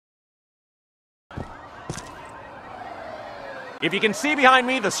If you can see behind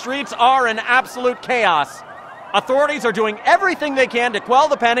me, the streets are in absolute chaos. Authorities are doing everything they can to quell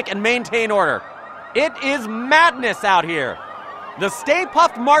the panic and maintain order. It is madness out here. The Stay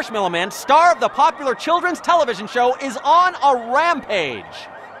Puft Marshmallow Man, star of the popular children's television show, is on a rampage.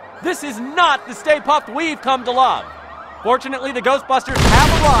 This is not the Stay Puft we've come to love. Fortunately, the Ghostbusters have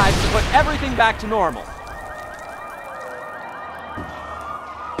arrived to put everything back to normal.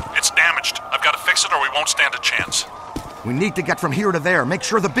 It's damaged. I've got to fix it or we won't stand a chance. We need to get from here to there. Make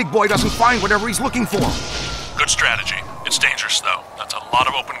sure the big boy doesn't find whatever he's looking for. Good strategy. It's dangerous, though. That's a lot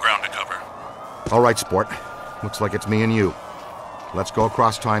of open ground to cover. All right, sport. Looks like it's me and you. Let's go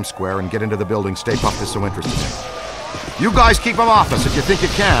across Times Square and get into the building Stay Puft is so interested in. You guys keep him off us if you think you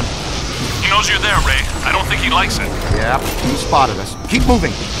can. He knows you're there, Ray. I don't think he likes it. Yeah, he spotted us. Keep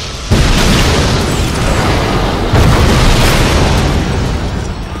moving.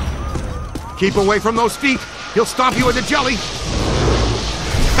 Keep away from those feet. He'll stomp you into jelly.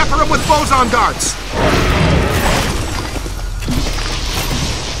 Pepper him with boson darts.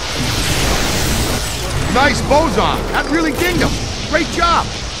 Nice boson. That really dinged him. Great job.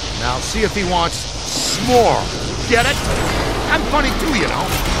 Now see if he wants s'more. Get it? I'm funny too, you know.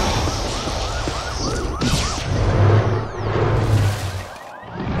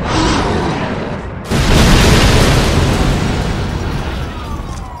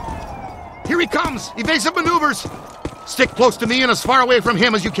 Here he comes! Evasive maneuvers! Stick close to me and as far away from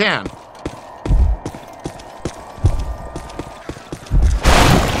him as you can.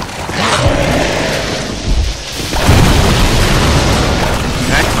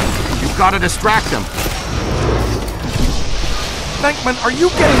 Venkman, you've got to distract him. Venkman, are you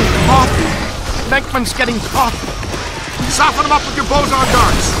getting coffee? Venkman's getting coffee. Soften him up with your boson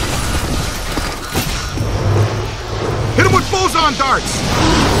darts. Hit him with boson darts!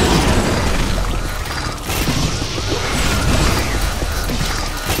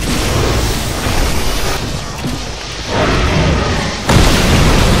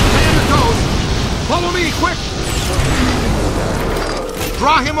 Follow me, quick!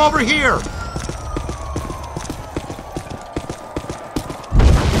 Draw him over here!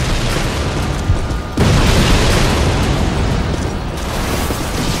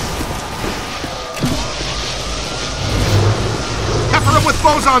 Pepper him with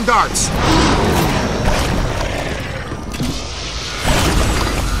boson darts!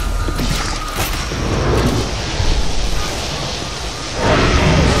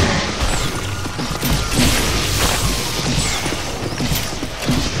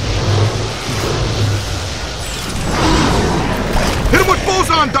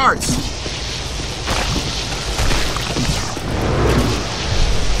 Darts!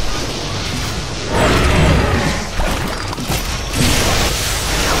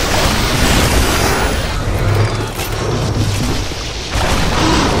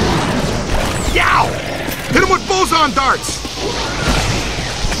 Yow! Hit him with boson darts!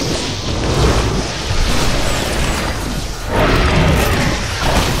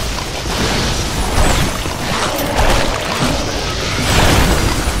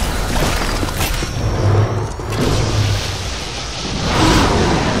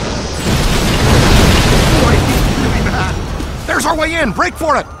 There's our way in! Break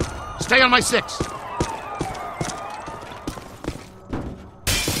for it! Stay on my 6.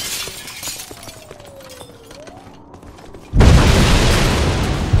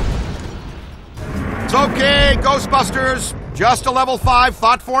 It's okay, Ghostbusters. Just a level 5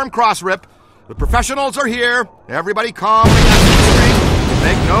 thought form cross rip. The professionals are here. Everybody calmly exit straight.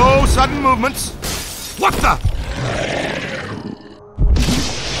 Make no sudden movements. What the?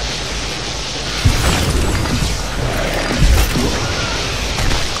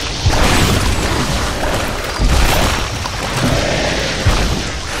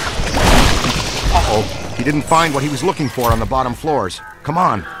 He didn't find what he was looking for on the bottom floors. Come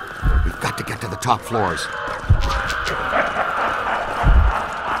on. We've got to get to the top floors.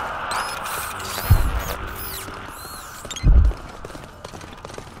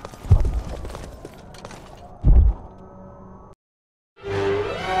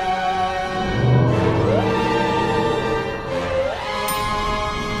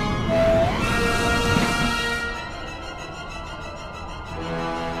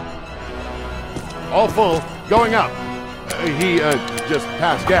 All full. Going up. He just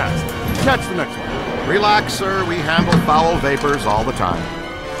passed gas. Catch the next one. Relax, sir. We handle foul vapors all the time.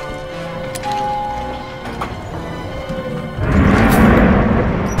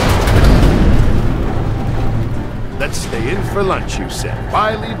 Let's stay in for lunch, you said.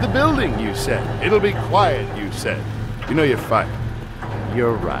 Why leave the building, you said. It'll be quiet, you said. You know you're fired.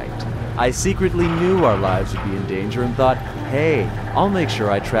 You're right. I secretly knew our lives would be in danger and thought, Hey, I'll make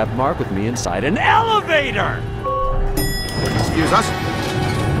sure I trap Mark with me inside an elevator! Excuse us?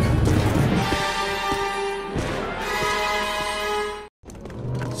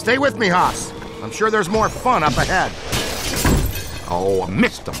 Stay with me, Haas. I'm sure there's more fun up ahead. Oh, I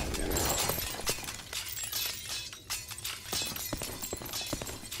missed him.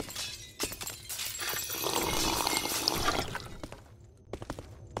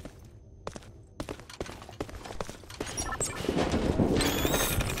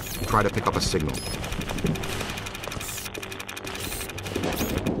 Try to pick up a signal.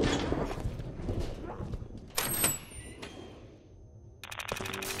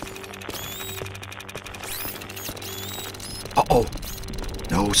 Uh-oh.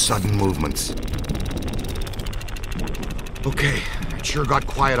 No sudden movements. Okay, it sure got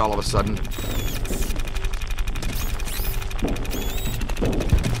quiet all of a sudden.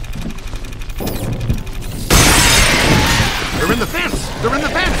 They're in the fence! They're in the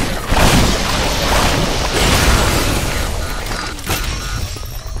fence!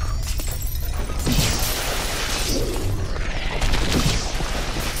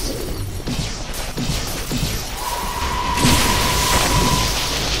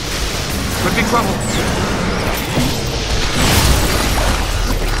 Could be trouble.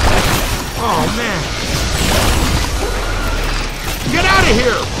 Oh, man. Get out of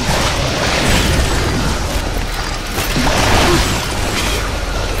here!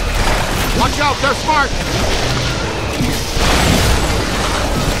 Watch out, they're smart!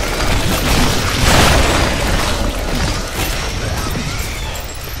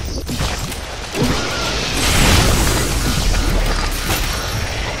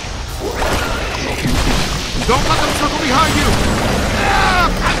 Don't let them circle behind you! Ah,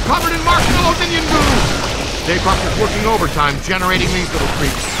 I'm covered in marshmallows and you move! Stay Puft is working overtime, generating these little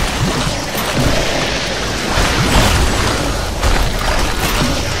creeps.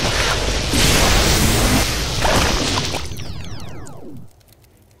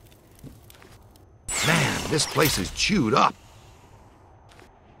 Man, this place is chewed up.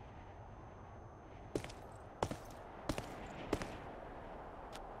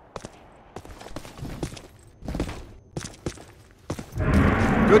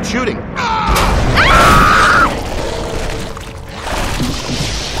 Good shooting.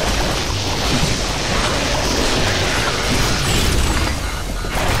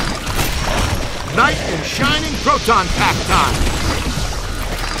 Knight in shining proton pack time.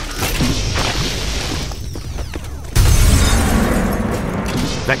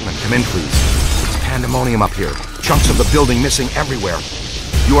 Beckman, come in, please. It's pandemonium up here. Chunks of the building missing everywhere.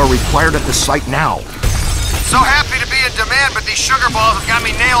 You are required at the site now. So happy to be in demand, but these sugar balls have got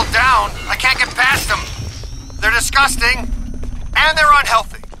me nailed down. I can't get past them. They're disgusting, and they're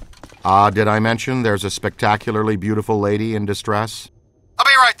unhealthy. Did I mention there's a spectacularly beautiful lady in distress? I'll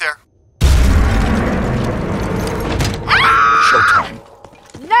be right there. Showtime.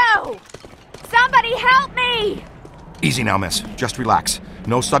 No! Somebody help me! Easy now, miss. Just relax.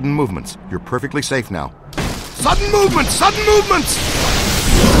 No sudden movements. You're perfectly safe now. Sudden movements! Sudden movements!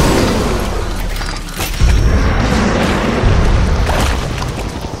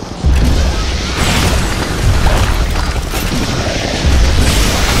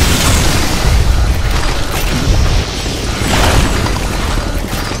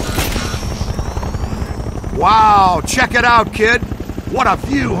 Wow, check it out, kid. What a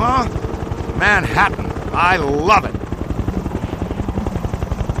view, huh? Manhattan. I love it.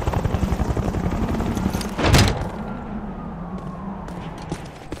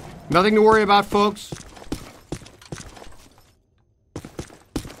 Nothing to worry about, folks.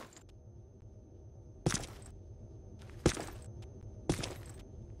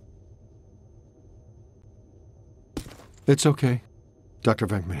 It's okay. Dr.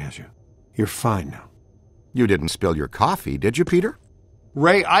 Venkman has you. You're fine now. You didn't spill your coffee, did you, Peter?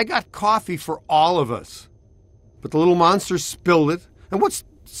 Ray, I got coffee for all of us. But the little monster spilled it. And what's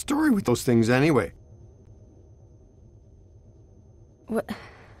the story with those things anyway? What?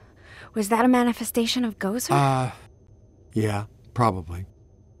 Was that a manifestation of Gozer? Yeah, probably.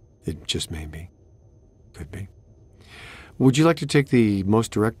 It just may be. Could be. Would you like to take the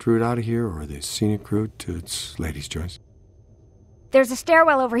most direct route out of here or the scenic route to its lady's choice? There's a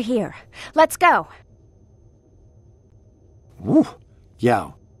stairwell over here. Let's go. Woo!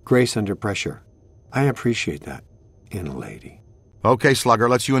 Yeah, grace under pressure. I appreciate that in a lady. Okay, Slugger,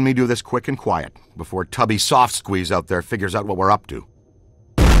 let's you and me do this quick and quiet before Tubby Soft Squeeze out there figures out what we're up to.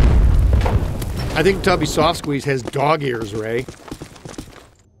 I think Tubby Soft Squeeze has dog ears, Ray.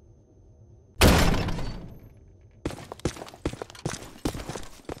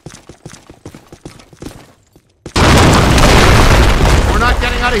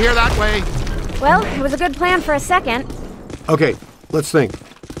 out of here that way. Well, it was a good plan for a second. Okay, let's think.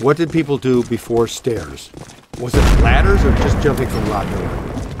 What did people do before stairs? Was it ladders or just jumping from rock to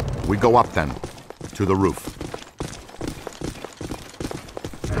rock? We go up then, to the roof.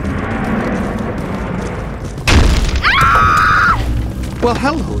 Well,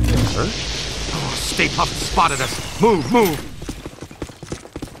 hello there. Oh, Stay Puft spotted us. Move, move.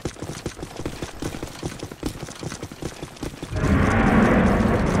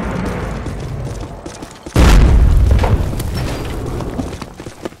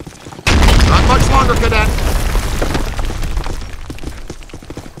 Not much longer, cadet.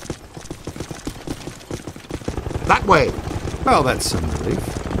 That way. Well, that's some relief.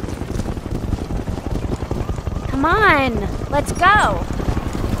 Come on, let's go.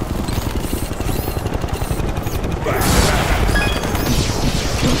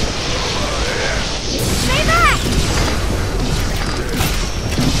 Stay back!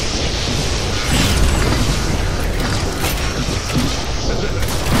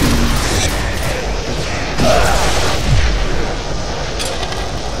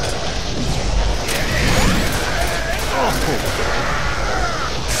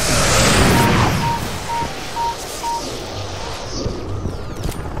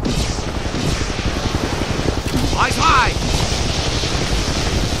 Eyes high.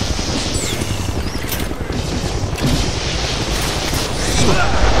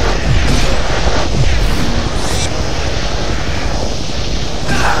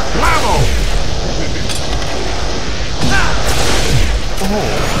 Bravo!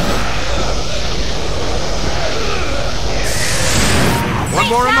 One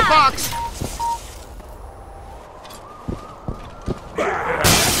more in the box.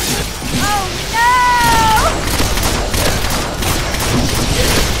 Oh no!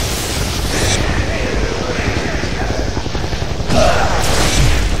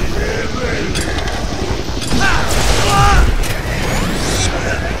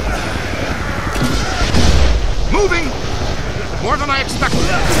 Moving! More than I expected.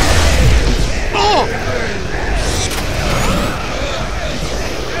 Oh!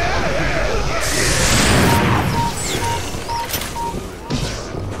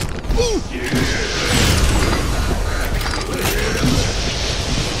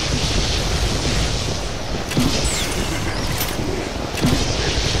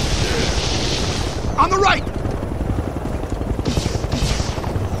 On the right!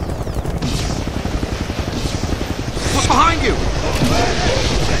 Look behind you!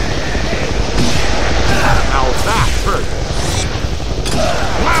 Now that hurt!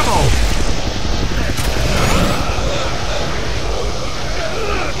 Bravo!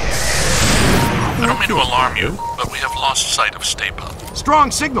 I don't mean to alarm you, but we have lost sight of Stay Puft.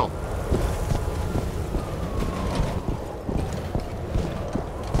 Strong signal!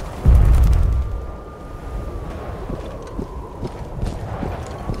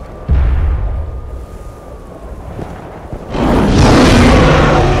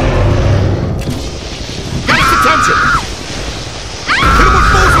 Get his attention! Hit him with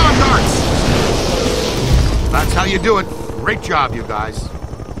boson darts! That's how you do it. Great job, you guys.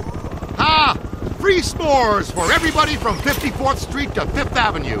 Ah! Free s'mores for everybody from 54th Street to 5th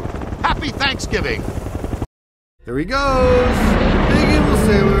Avenue. Happy Thanksgiving! There he goes! Big evil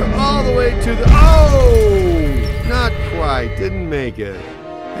sailor all the way to the... Oh! Not quite. Didn't make it.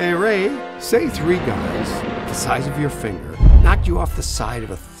 Hey, Ray, say 3 guys, the size of your finger, knocked you off the side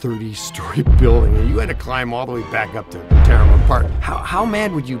of a 30-story building and you had to climb all the way back up to tear them apart. How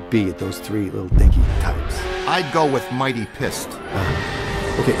mad would you be at those 3 little dinky types? I'd go with mighty pissed.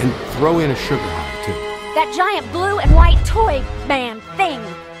 Okay, and throw in a sugar high, too. That giant blue and white toy man thing,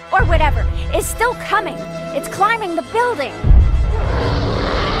 or whatever, is still coming. It's climbing the building.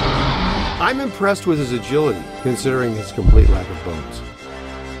 I'm impressed with his agility, considering his complete lack of bones.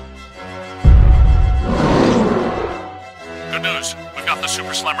 Good news. We've got the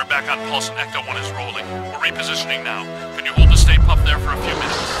Super Slammer back on pulse and Ecto-1 is rolling. We're repositioning now. Can you hold the Stay Puft there for a few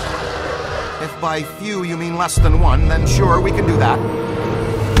minutes? If by few you mean less than 1, then sure, we can do that.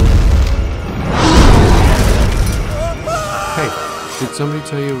 Hey, did somebody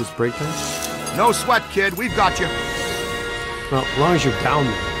tell you it was break time? No sweat, kid. We've got you. Well, as long as you're down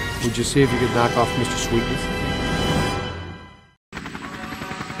there, would you see if you could knock off Mr. Sweetness?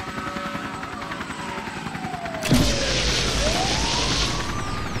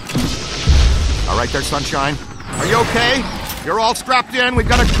 All right there, Sunshine. Are you okay? You're all strapped in. We've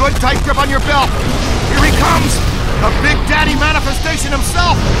got a good tight grip on your belt. Here he comes! The Big Daddy manifestation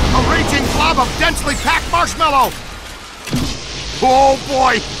himself! A raging glob of densely packed marshmallow! Oh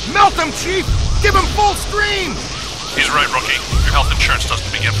boy! Melt him, Chief! Give him full stream! He's right, Rookie. Your health insurance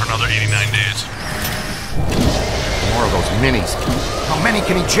doesn't begin for another 89 days. More of those minis. How many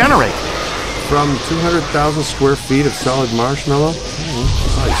can he generate? From 200,000 square feet of solid marshmallow?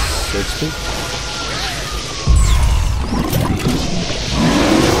 Probably 60.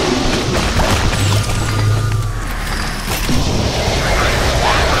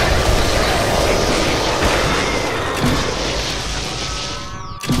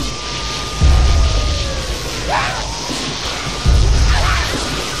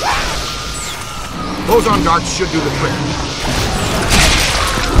 Boson darts should do the trick.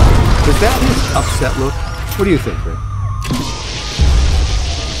 Does that his upset look? What do you think, Rick?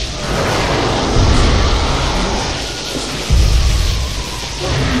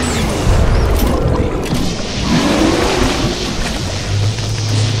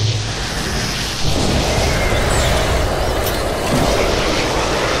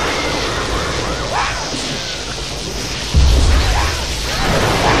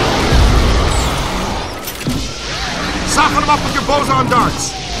 Soften them up with your boson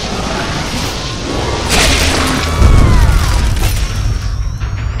darts.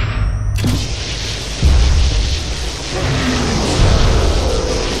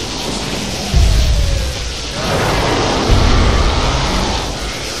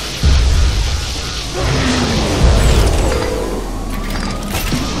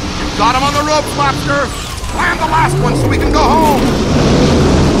 Got him on the rope, Flapster! Slam the last one so we can go home!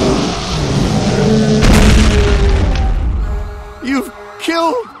 You've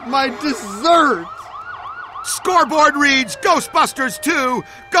killed my dessert! Scoreboard reads Ghostbusters 2,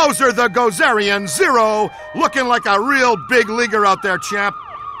 Gozer the Gozerian 0, looking like a real big leaguer out there, champ.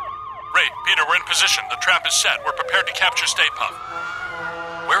 Ray, Peter, we're in position. The trap is set. We're prepared to capture Stay Puft.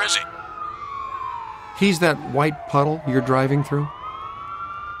 Where is he? He's that white puddle you're driving through?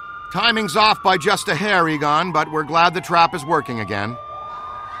 Timing's off by just a hair, Egon, but we're glad the trap is working again.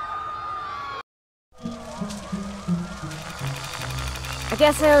 I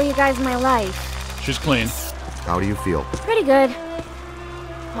guess I owe you guys my life. She's clean. How do you feel? Pretty good.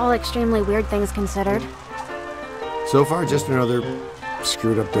 All extremely weird things considered. So far, just another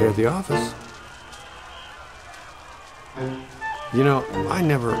screwed up day at the office. You know, I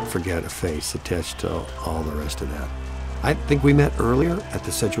never forget a face attached to all the rest of that. I think we met earlier at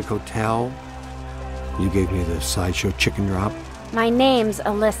the Sedgwick Hotel. You gave me the sideshow chicken drop. My name's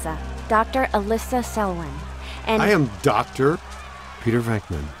Alyssa. Dr. Alyssa Selwyn. And I am Dr. Peter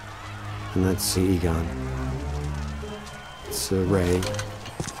Venkman. And that's Egon. It's Ray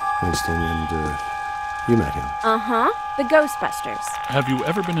Winston, and you met him. Uh-huh. The Ghostbusters. Have you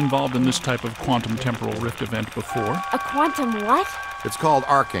ever been involved in this type of quantum temporal rift event before? A quantum what? It's called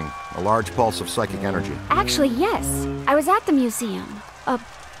arcing, a large pulse of psychic energy. Actually, yes. I was at the museum. A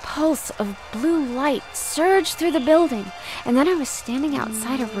pulse of blue light surged through the building, and then I was standing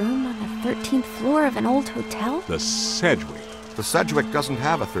outside a room on the 13th floor of an old hotel. The Sedgwick. The Sedgwick doesn't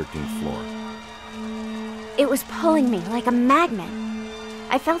have a 13th floor. It was pulling me like a magnet.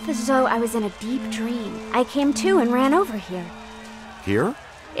 I felt as though I was in a deep dream. I came to and ran over here. Here?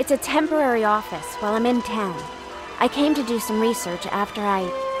 It's a temporary office while I'm in town. I came to do some research after I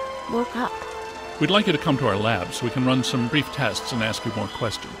woke up. We'd like you to come to our lab so we can run some brief tests and ask you more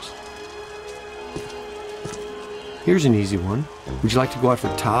questions. Here's an easy one. Would you like to go out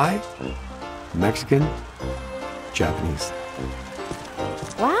for Thai? Mexican? Japanese?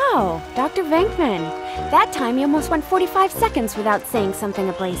 Wow, Dr. Venkman. That time you almost went 45 seconds without saying something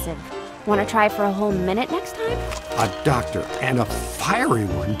abrasive. Want to try for a whole minute next time? A doctor, and a fiery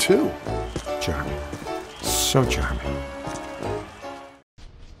one, too. Charming. So charming.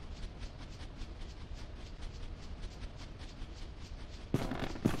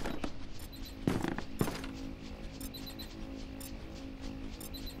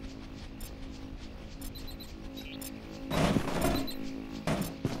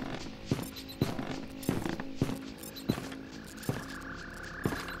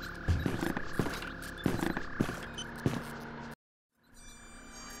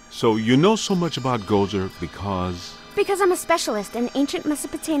 So you know so much about Gozer because... Because I'm a specialist in ancient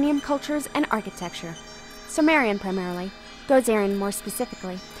Mesopotamian cultures and architecture. Sumerian primarily. Gozerian more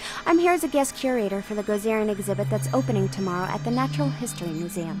specifically. I'm here as a guest curator for the Gozerian exhibit that's opening tomorrow at the Natural History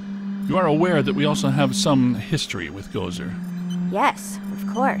Museum. You are aware that we also have some history with Gozer. Yes,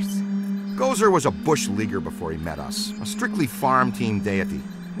 of course. Gozer was a bush leaguer before he met us. A strictly farm team deity.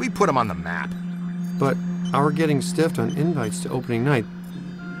 We put him on the map. But our getting stiffed on invites to opening night,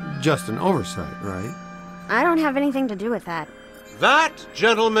 just an oversight, right? I don't have anything to do with that. That,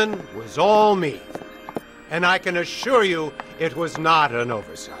 gentlemen, was all me. And I can assure you it was not an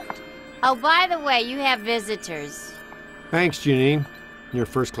oversight. Oh, by the way, you have visitors. Thanks, Janine. You're a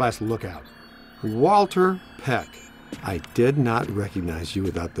first-class lookout. Walter Peck. I did not recognize you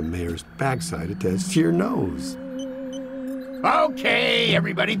without the mayor's backside attached to your nose. Okay,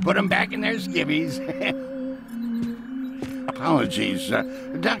 everybody put them back in their skivvies. Apologies.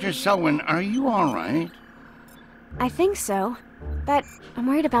 Dr. Selwyn, are you all right? I think so, but I'm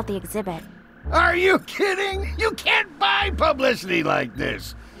worried about the exhibit. Are you kidding? You can't buy publicity like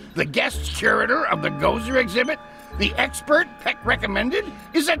this. The guest curator of the Gozer exhibit, the expert Peck recommended,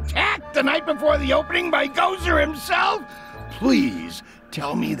 is attacked the night before the opening by Gozer himself? Please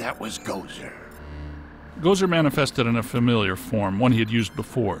tell me that was Gozer. Gozer manifested in a familiar form, one he had used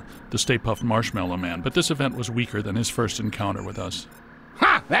before, the Stay Puft Marshmallow Man, but this event was weaker than his first encounter with us.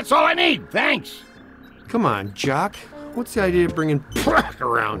 Ha! That's all I need, thanks! Come on, Jock. What's the idea of bringing Peck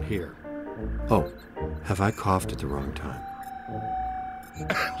around here? Oh, have I coughed at the wrong time?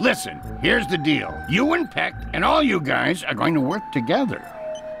 Listen, here's the deal. You and Peck and all you guys are going to work together.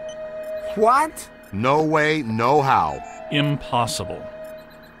 What? No way, no how. Impossible.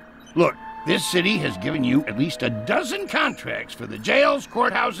 Look, this city has given you at least a dozen contracts for the jails,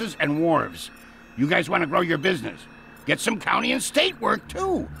 courthouses, and wharves. You guys want to grow your business. Get some county and state work,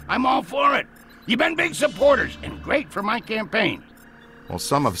 too. I'm all for it. You've been big supporters and great for my campaign. Well,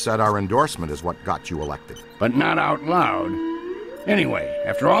 some have said our endorsement is what got you elected. But not out loud. Anyway,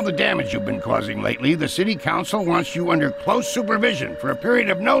 after all the damage you've been causing lately, the city council wants you under close supervision for a period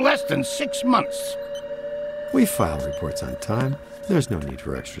of no less than 6 months. We file reports on time. There's no need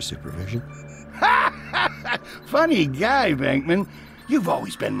for extra supervision. Funny guy, Venkman. You've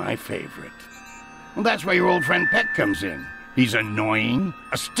always been my favorite. Well, that's where your old friend Peck comes in. He's annoying,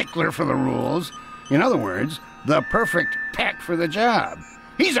 a stickler for the rules. In other words, the perfect Peck for the job.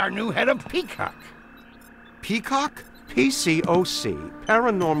 He's our new head of Peacock. Peacock? PCOC,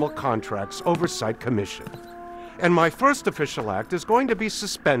 Paranormal Contracts Oversight Commission. And my first official act is going to be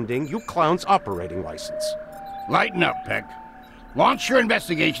suspending you clowns' operating license. Lighten up, Peck. Launch your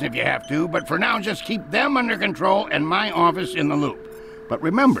investigation if you have to, but for now just keep them under control and my office in the loop. But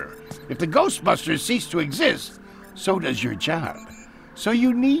remember, if the Ghostbusters cease to exist, so does your job. So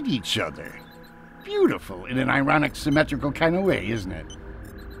you need each other. Beautiful in an ironic, symmetrical kind of way, isn't it?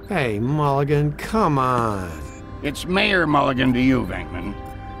 Hey, Mulligan, come on. It's Mayor Mulligan to you, Venkman.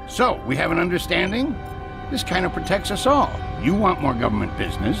 So, we have an understanding? This kind of protects us all. You want more government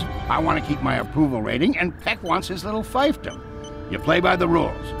business, I want to keep my approval rating, and Peck wants his little fiefdom. You play by the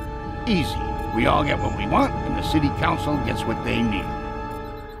rules. Easy. We all get what we want, and the city council gets what they need.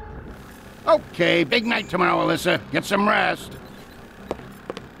 Okay, big night tomorrow, Alyssa. Get some rest.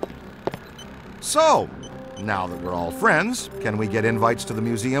 So, now that we're all friends, can we get invites to the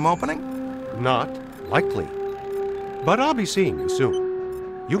museum opening? Not likely. But I'll be seeing you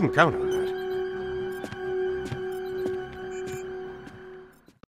soon. You can count on that.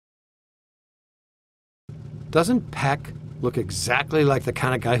 Doesn't Peck look exactly like the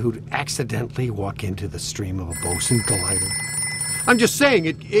kind of guy who'd accidentally walk into the stream of a Bosun glider? I'm just saying,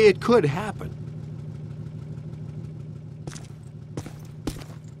 it could happen.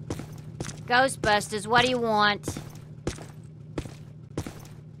 Ghostbusters, what do you want?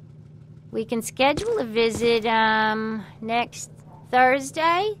 We can schedule a visit, next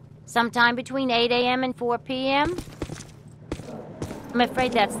Thursday? Sometime between 8 a.m. and 4 p.m.? I'm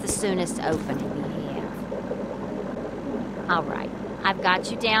afraid that's the soonest opening we have. All right, I've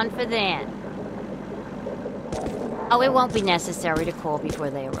got you down for then. Oh, it won't be necessary to call before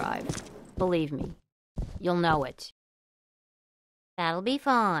they arrive. Believe me, you'll know it. That'll be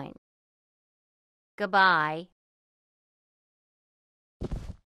fine. Goodbye.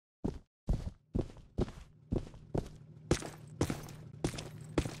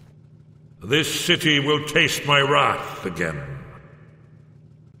 This city will taste my wrath again.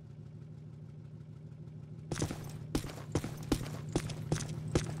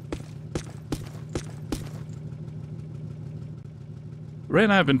 Ray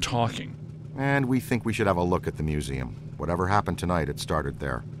and I have been talking. And we think we should have a look at the museum. Whatever happened tonight, it started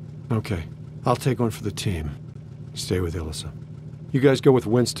there. Okay. I'll take one for the team. Stay with Alyssa. You guys go with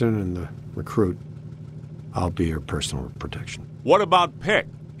Winston and the recruit. I'll be your personal protection. What about Peck?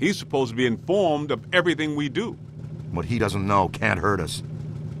 He's supposed to be informed of everything we do. What he doesn't know can't hurt us.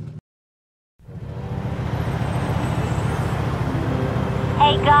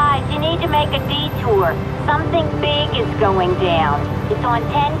 Hey guys, you need to make a detour. Something big is going down. It's on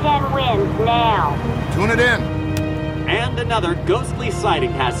 1010 Winds now. Tune it in. And another ghostly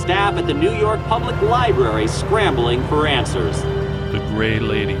sighting has staff at the New York Public Library scrambling for answers. The Gray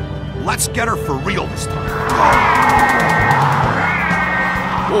Lady. Let's get her for real this time.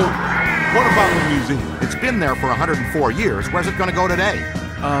 Oh, What about the museum? It's been there for 104 years. Where's it gonna go today?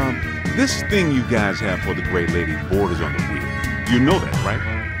 This thing you guys have for the Great Lady borders on the wheel. You know that,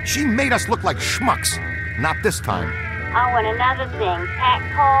 right? She made us look like schmucks. Not this time. Oh, and another thing, Pat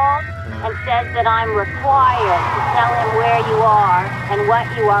called and says that I'm required to tell him where you are and what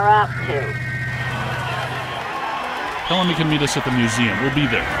you are up to. Tell him he can meet us at the museum. We'll be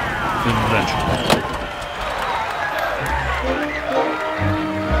there. Eventually.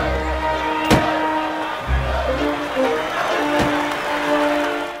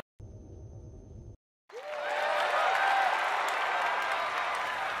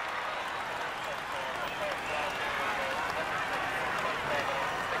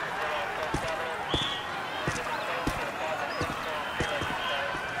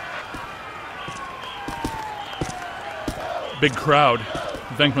 Big crowd.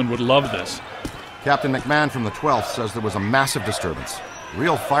 Venkman would love this. Captain McMahon from the 12th says there was a massive disturbance.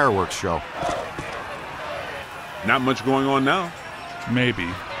 Real fireworks show. Not much going on now. Maybe.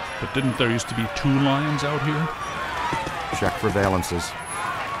 But didn't there used to be 2 lions out here? Check for valences.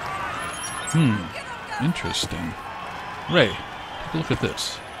 Interesting. Ray, take a look at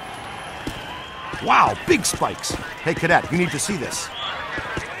this. Wow, big spikes. Hey, Cadet, you need to see this.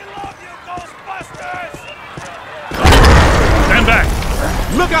 Stand back!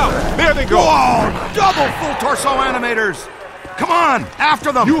 Look out! There they go! Whoa! Double full torso animators! Come on,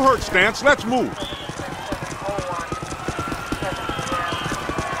 after them! You heard Stance, let's move.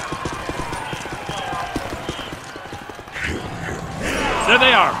 There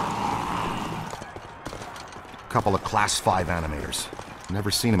they are! Couple of Class 5 animators. Never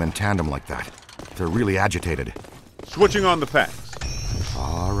seen them in tandem like that. They're really agitated. Switching on the packs.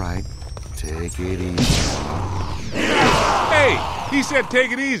 All right, take it easy. Hey, he said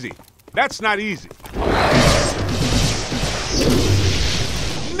take it easy. That's not easy.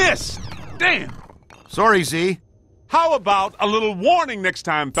 Missed! Damn! Sorry, Z. How about a little warning next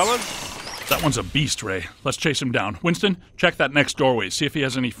time, fellas? That one's a beast, Ray. Let's chase him down. Winston, check that next doorway. See if he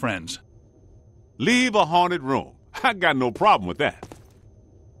has any friends. Leave a haunted room. I got no problem with that.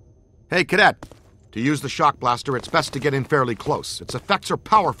 Hey, Cadet. To use the shock blaster, it's best to get in fairly close. Its effects are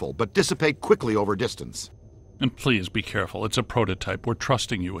powerful, but dissipate quickly over distance. And please be careful. It's a prototype. We're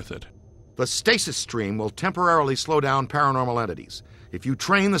trusting you with it. The stasis stream will temporarily slow down paranormal entities. If you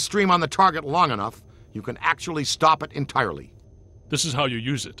train the stream on the target long enough, you can actually stop it entirely. This is how you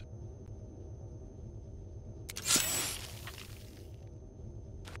use it.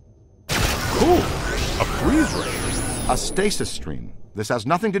 Cool. A freeze ray. A stasis stream. This has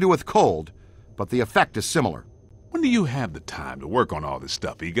nothing to do with cold, but the effect is similar. When do you have the time to work on all this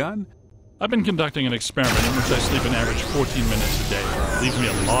stuff, Egon? I've been conducting an experiment in which I sleep an average 14 minutes a day. Leaves me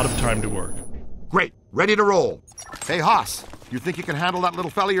a lot of time to work. Great. Ready to roll. Hey, Haas, you think you can handle that little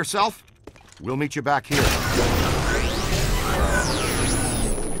fella yourself? We'll meet you back here.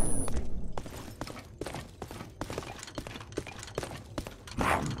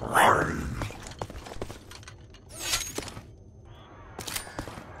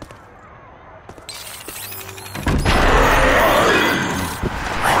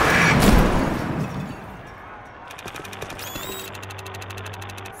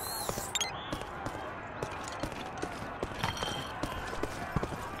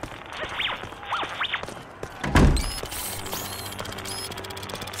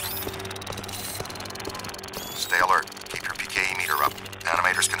 Stay alert. Keep your PKE meter up.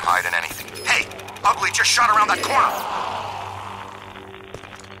 Animators can hide in anything. Hey! Ugly just shot around that corner!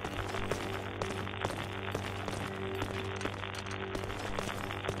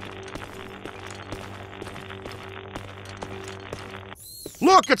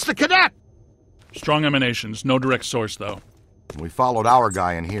 Look, it's the cadet! Strong emanations, no direct source, though. We followed our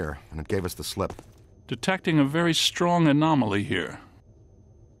guy in here, and it gave us the slip. Detecting a very strong anomaly here.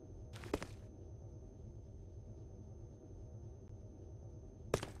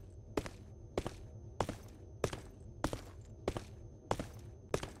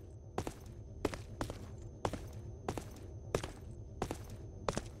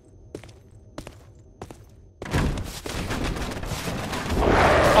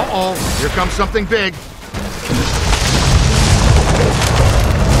 Uh-oh, here comes something big.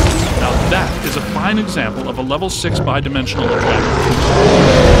 Now that is a fine example of a level 6 bidimensional effect.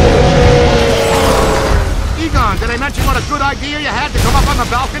 Egon, did I mention what a good idea you had to come up on the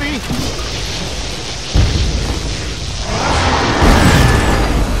balcony?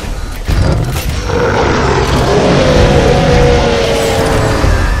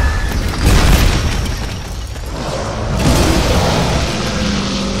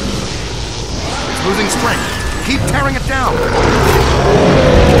 It's losing strength. Keep tearing it down.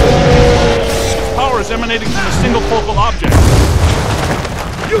 emanating from a single focal object.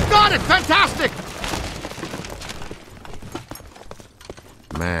 You got it! Fantastic!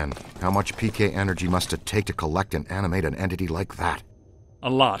 Man, how much PK energy must it take to collect and animate an entity like that? A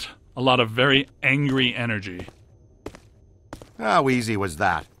lot. A lot of very angry energy. How easy was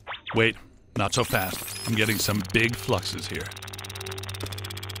that? Wait, not so fast. I'm getting some big fluxes here.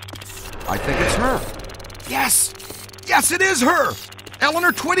 I think it's her. Yes! Yes, it is her!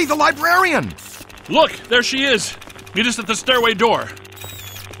 Eleanor Twitty, the librarian! Look, there she is! Meet us at the stairway door.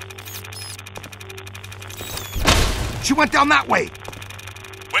 She went down that way!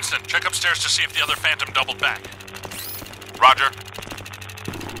 Winston, check upstairs to see if the other Phantom doubled back. Roger.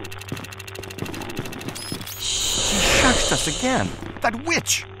 She shushed us again. That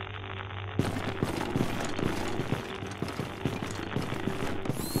witch!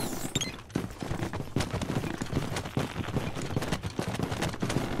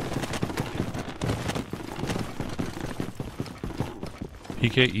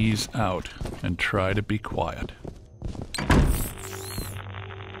 PK, ease out and try to be quiet.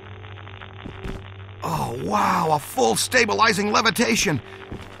 Oh, wow, a full stabilizing levitation.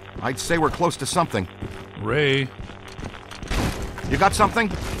 I'd say we're close to something. Ray. You got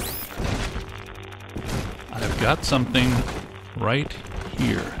something? I've got something right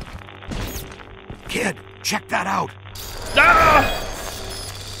here. Kid, check that out. Ah!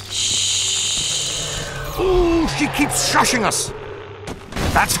 Ooh, she keeps shushing us.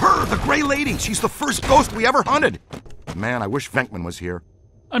 That's her, the Gray Lady. She's the first ghost we ever hunted. Man, I wish Venkman was here.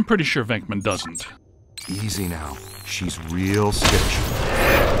 I'm pretty sure Venkman doesn't. Easy now. She's real skittish.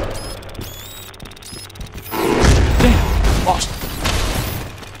 Damn, lost.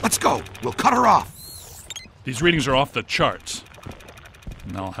 Let's go. We'll cut her off. These readings are off the charts.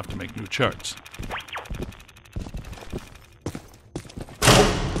 Now I'll have to make new charts.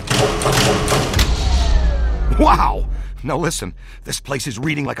 Wow! Now listen, this place is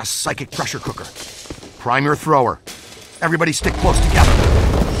reading like a psychic pressure cooker. Prime your thrower. Everybody stick close together.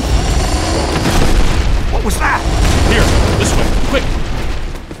 What was that? Here, this way, quick!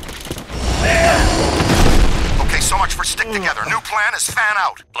 Okay, so much for stick together. New plan is fan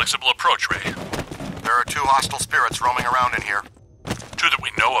out. Flexible approach, Ray. There are 2 hostile spirits roaming around in here. 2 that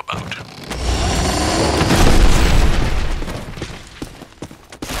we know about.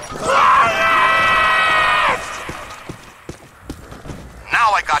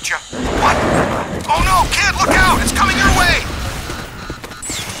 Now I got you. What? Oh no, kid, look out! It's coming your way!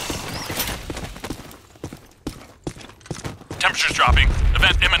 Temperature's dropping.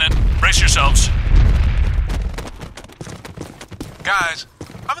 Event imminent. Brace yourselves. Guys,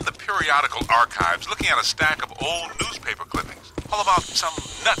 I'm in the periodical archives looking at a stack of old newspaper clippings, all about some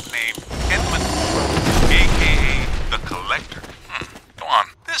nut named Edmund Hoover, a.k.a. the Collector. Go on.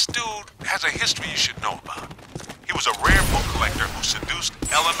 This dude has a history you should know about. He was a rare book collector who seduced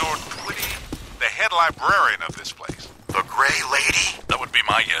Eleanor Twitty, the head librarian of this place. The Gray Lady? That would be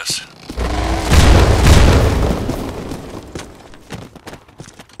my guess.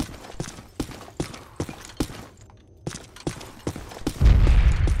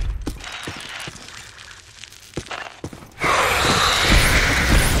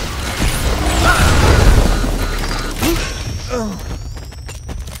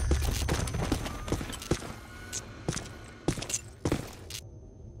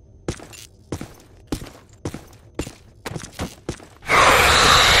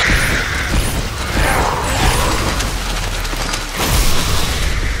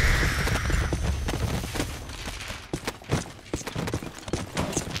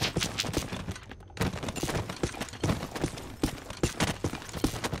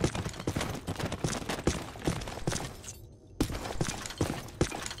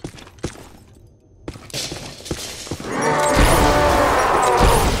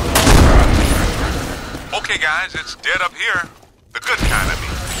 Okay, guys, it's dead up here. The good kind, I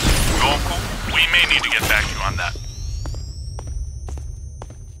mean. You all cool? We may need to get back to you on that.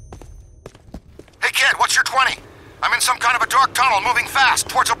 Hey, kid, what's your 20? I'm in some kind of a dark tunnel moving fast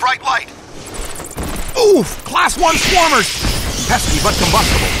towards a bright light. Oof! Class 1 swarmers! Pesky but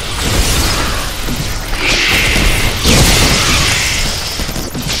combustible.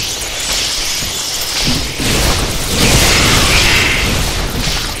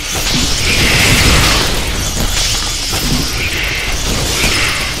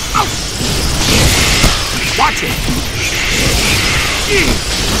 Watch it! Jeez.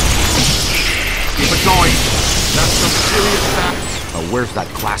 Keep it going. That's some serious stuff. Oh, where's that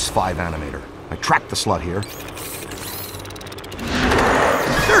Class 5 animator? I tracked the slut here.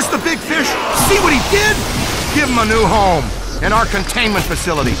 There's the big fish! See what he did? Give him a new home in our containment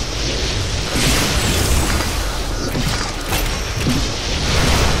facility.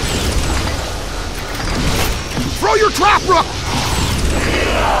 Throw your trap, Rook!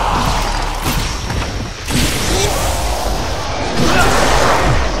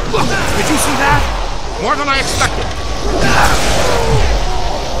 Look, did you see that? More than I expected.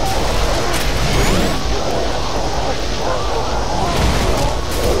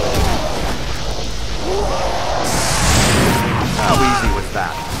 How easy was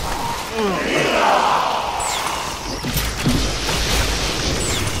that?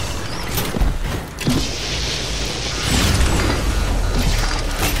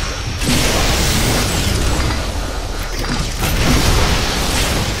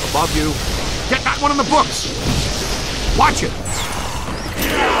 Above you. Get that one in the books. Watch it.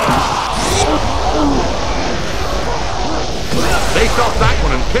 They felt that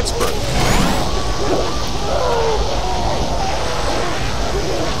one in Pittsburgh.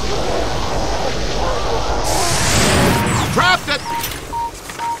 Trapped it!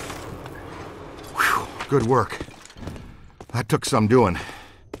 Whew, good work. That took some doing.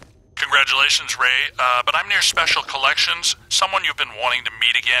 Congratulations, Ray, but I'm near Special Collections. Someone you've been wanting to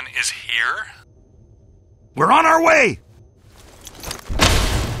meet again is here. We're on our way!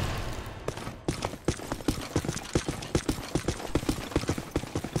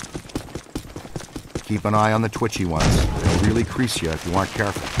 Keep an eye on the twitchy ones. They'll really crease you if you aren't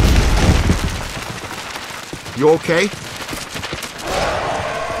careful. You okay?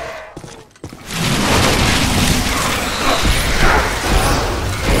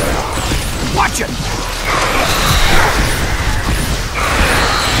 Watch it!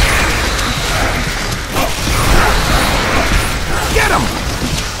 Get him!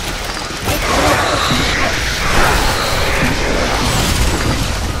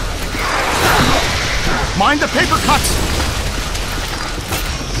 Mind the paper cuts!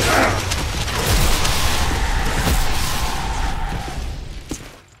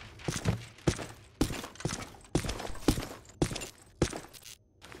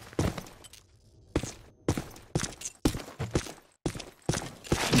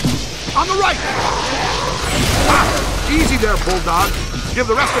 On the right! Ah, easy there, Bulldog. Give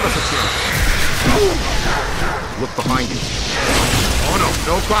the rest of us a chance. Look behind you. Oh no,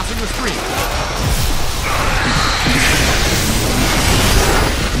 no crossing the stream.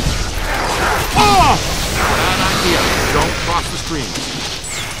 Oh! Bad idea. Don't cross the stream.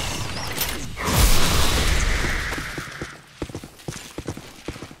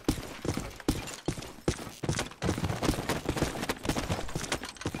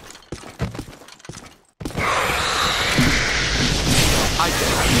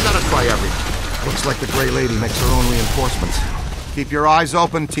 You gotta try everything. Looks like the Gray Lady makes her own reinforcements. Keep your eyes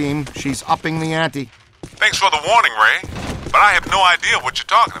open, team. She's upping the ante. Thanks for the warning, Ray, but I have no idea what you're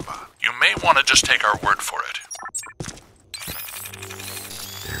talking about. You may want to just take our word for it.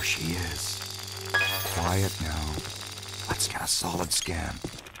 There she is. Quiet now. Let's get a solid scan.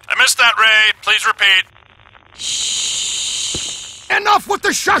 I missed that, Ray. Please repeat. Shh. Enough with the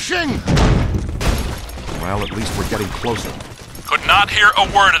shushing! Well, at least we're getting closer. Could not hear a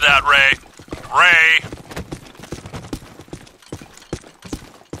word of that, Ray. Ray.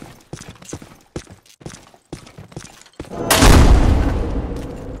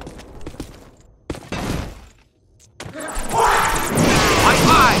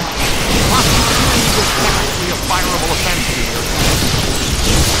 High! Possibly technically a fireable offense here.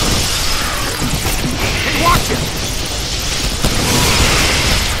 Hey, watch it!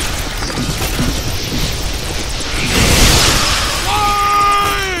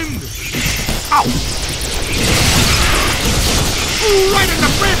 Ow! Ooh, right in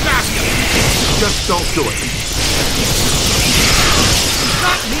the breadbasket! Just don't do it.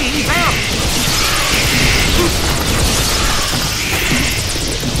 Not me, them!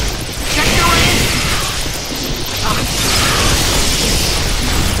 Check your aim!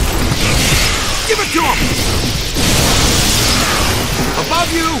 Give it to him!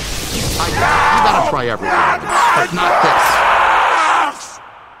 Above you! You gotta try everything, but not this.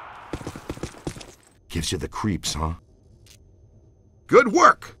 Gives you the creeps, huh? Good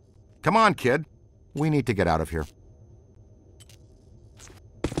work! Come on, kid. We need to get out of here.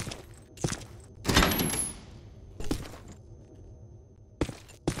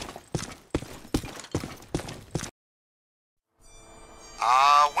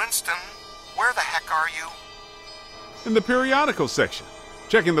 Winston, where the heck are you? In the periodical section,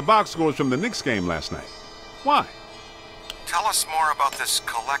 checking the box scores from the Knicks game last night. Why? Tell us more about this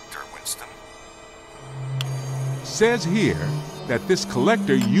collector, Winston. Says here that this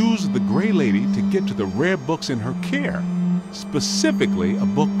collector used the Gray Lady to get to the rare books in her care. Specifically, a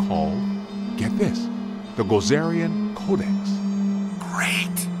book called, get this, the Gozerian Codex.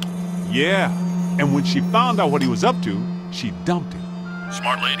 Great. Yeah, And when she found out what he was up to, she dumped him.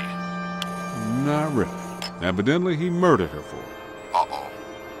 Smart lady. Not really. Evidently, he murdered her for it. Uh-oh.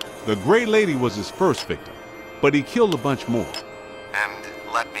 The Gray Lady was his first victim, but he killed a bunch more.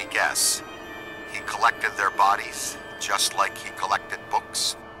 And let me guess, he collected their bodies just like he collected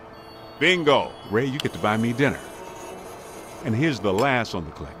books? Bingo! Ray, you get to buy me dinner. And here's the last on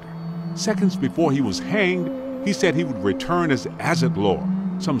the collector. Seconds before he was hanged, he said he would return as Azet Lord,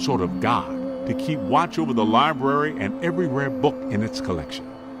 some sort of god, to keep watch over the library and every rare book in its collection.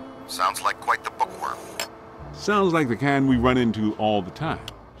 Sounds like quite the bookworm. Sounds like the kind we run into all the time.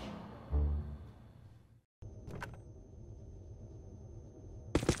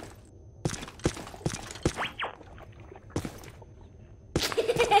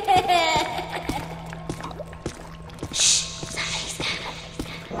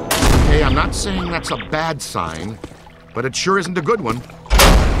 Hey, I'm not saying that's a bad sign, but it sure isn't a good one.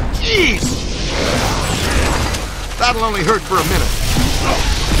 Jeez! That'll only hurt for a minute.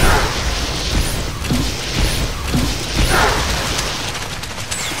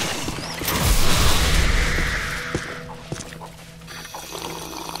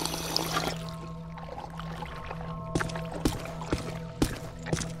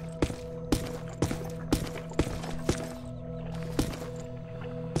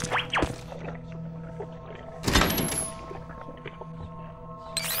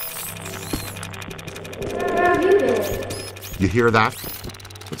 You hear that?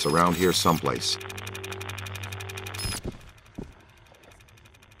 It's around here someplace.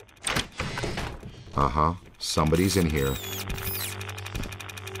 Uh-huh. Somebody's in here.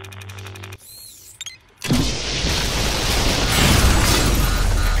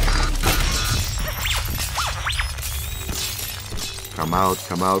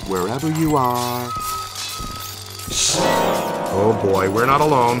 Come out, wherever you are. Oh boy, we're not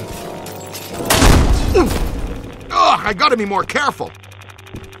alone. Ugh, I gotta be more careful.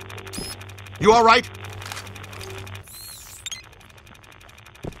 You all right?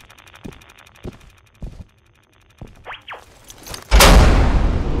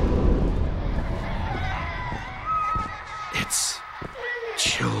 It's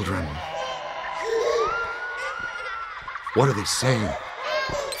children. What are they saying?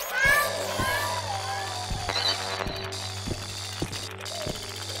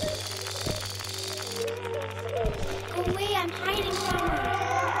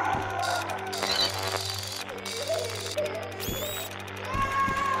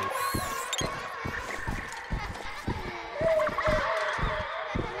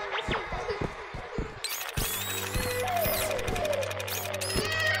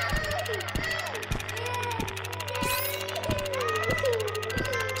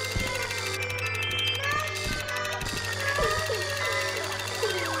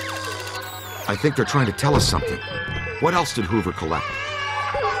 I think they're trying to tell us something. What else did Hoover collect?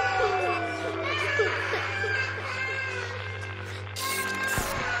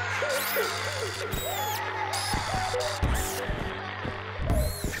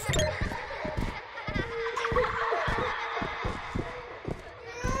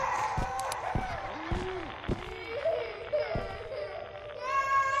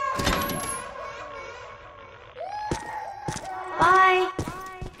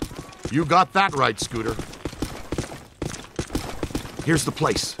 You got that right, Scooter. Here's the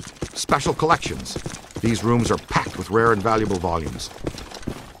place. Special collections. These rooms are packed with rare and valuable volumes.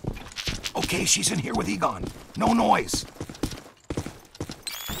 Okay, she's in here with Egon. No noise.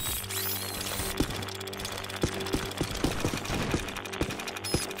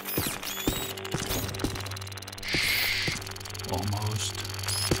 Almost.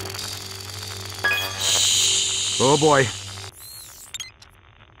 Oh boy.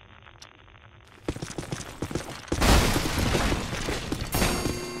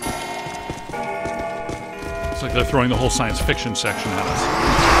 It's like they're throwing the whole science fiction section at us.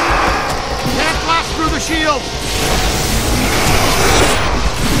 Can't blast through the shield!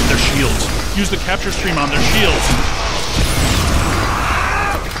 Their shields. Use the capture stream on their shields.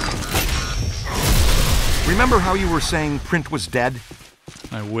 Remember how you were saying Print was dead?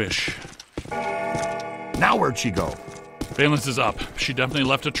 I wish. Now where'd she go? Valence is up. She definitely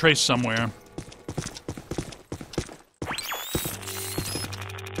left a trace somewhere.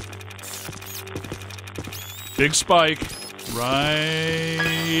 Big spike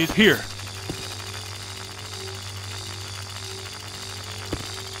right here.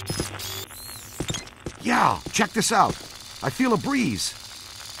 Yeah, check this out. I feel a breeze.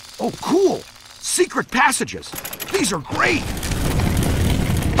 Oh, cool. Secret passages. These are great.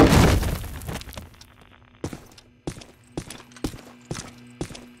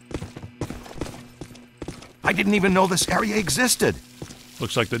 I didn't even know this area existed.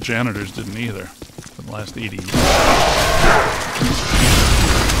 Looks like the janitors didn't either for the last 80 years.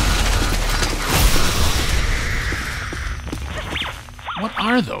 What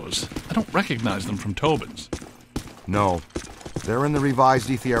are those? I don't recognize them from Tobin's. No. They're in the revised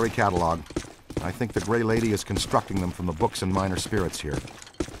Ethiary catalog. I think the Grey Lady is constructing them from the books and minor spirits here.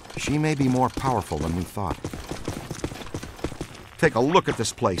 She may be more powerful than we thought. Take a look at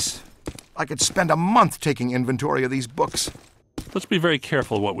this place. I could spend a month taking inventory of these books. Let's be very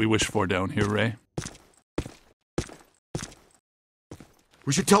careful what we wish for down here, Ray.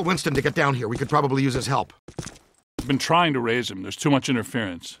 We should tell Winston to get down here. We could probably use his help. I've been trying to raise him. There's too much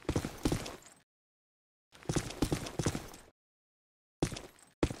interference.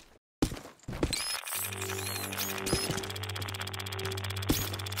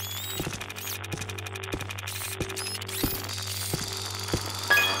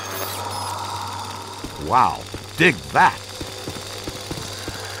 Wow, dig that.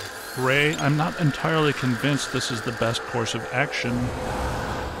 Ray, I'm not entirely convinced this is the best course of action.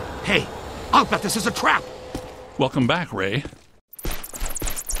 Hey, I'll bet this is a trap. Welcome back, Ray. It's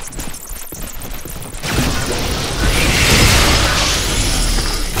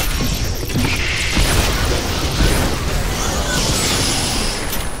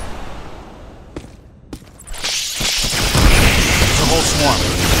a whole swarm.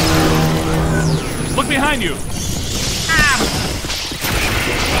 Look behind you!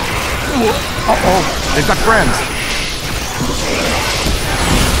 Uh-oh, they've got friends.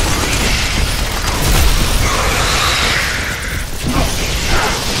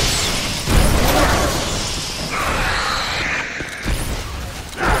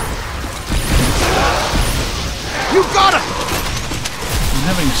 You got it! I'm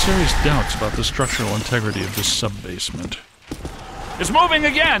having serious doubts about the structural integrity of this sub-basement. It's moving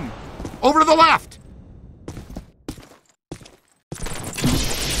again! Over to the left!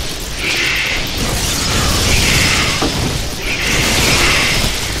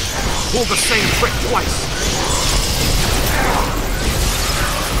 Pull the same trick twice.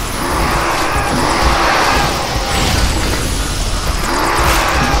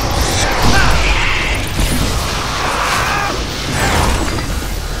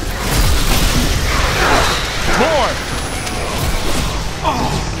 More!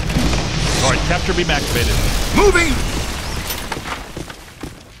 Oh. All right, capture beam activated. Moving!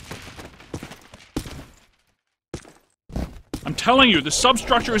 I'm telling you, the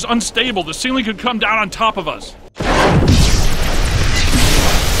substructure is unstable. The ceiling could come down on top of us.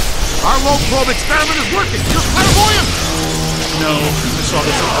 Our low probe experiment is working. You're clairvoyant! No, I saw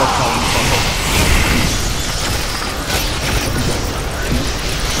the support columns buckle.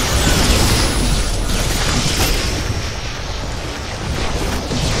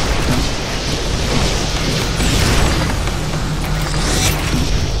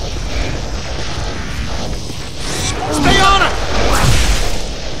 Stay on it!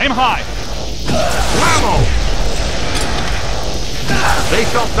 Aim high! Bravo! They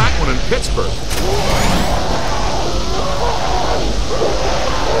felt that one in Pittsburgh.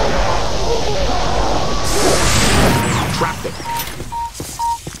 Trapped it.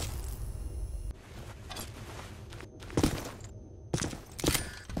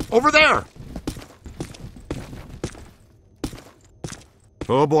 Over there!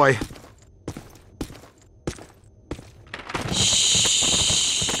 Oh boy.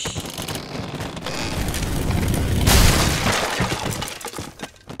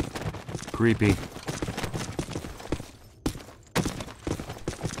 Creepy.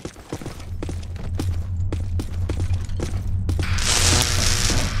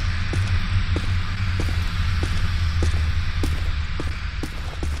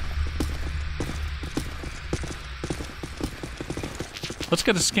 Let's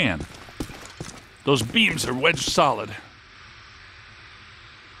get a scan. Those beams are wedged solid.